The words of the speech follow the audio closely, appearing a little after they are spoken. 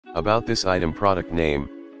About this item: product name,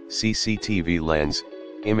 CCTV lens,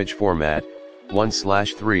 image format,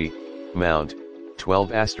 1/3, mount,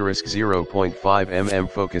 12*0.5 mm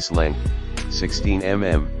focus length, 16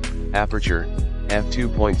 mm, aperture,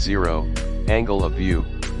 f2.0, angle of view,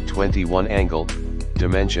 21 angle,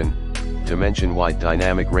 dimension wide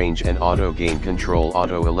dynamic range and auto gain control,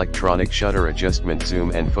 auto electronic shutter adjustment,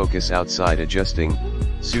 zoom and focus outside adjusting,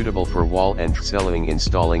 suitable for wall and ceiling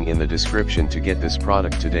installing. In the description to get this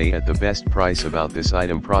product today at the best price. About this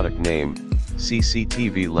item: product name,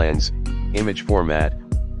 CCTV lens, image format,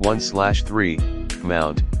 1/3,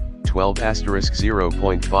 mount,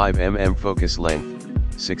 12*0.5 mm focus length,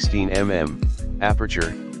 16 mm,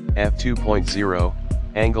 aperture, f2.0,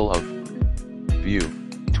 angle of view,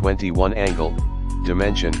 21 angle,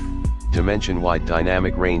 dimension wide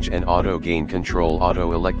dynamic range and auto gain control,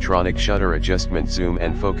 auto electronic shutter adjustment, zoom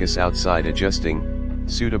and focus outside adjusting,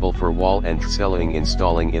 suitable for wall and ceiling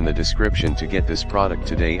installing. In the description to get this product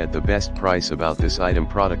today at the best price. About this item: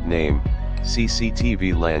 product name,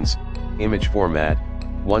 CCTV lens, image format,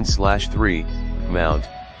 1/3, mount,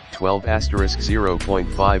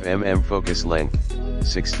 12*0.5 mm focus length,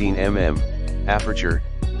 16 mm, aperture,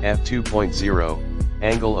 f2.0,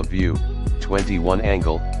 angle of view, 21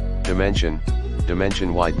 angle, dimension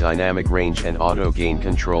wide dynamic range and auto gain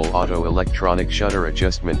control, auto electronic shutter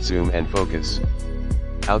adjustment, zoom and focus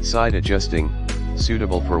outside adjusting,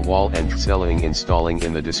 suitable for wall and ceiling installing.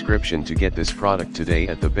 In the description to get this product today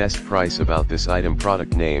at the best price. About this item: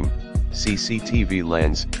 product name, CCTV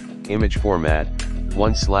lens, image format,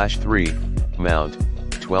 1/3, mount,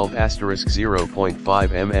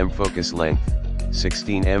 12*0.5 mm focus length,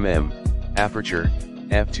 16 mm, aperture,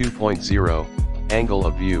 f2.0, angle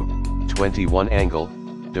of view, 21 angle,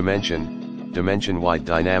 dimension wide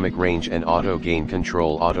dynamic range and auto gain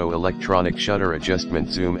control, auto electronic shutter adjustment,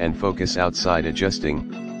 zoom and focus outside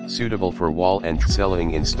adjusting, suitable for wall and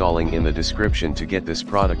ceiling installing. In the description to get this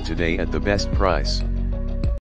product today at the best price.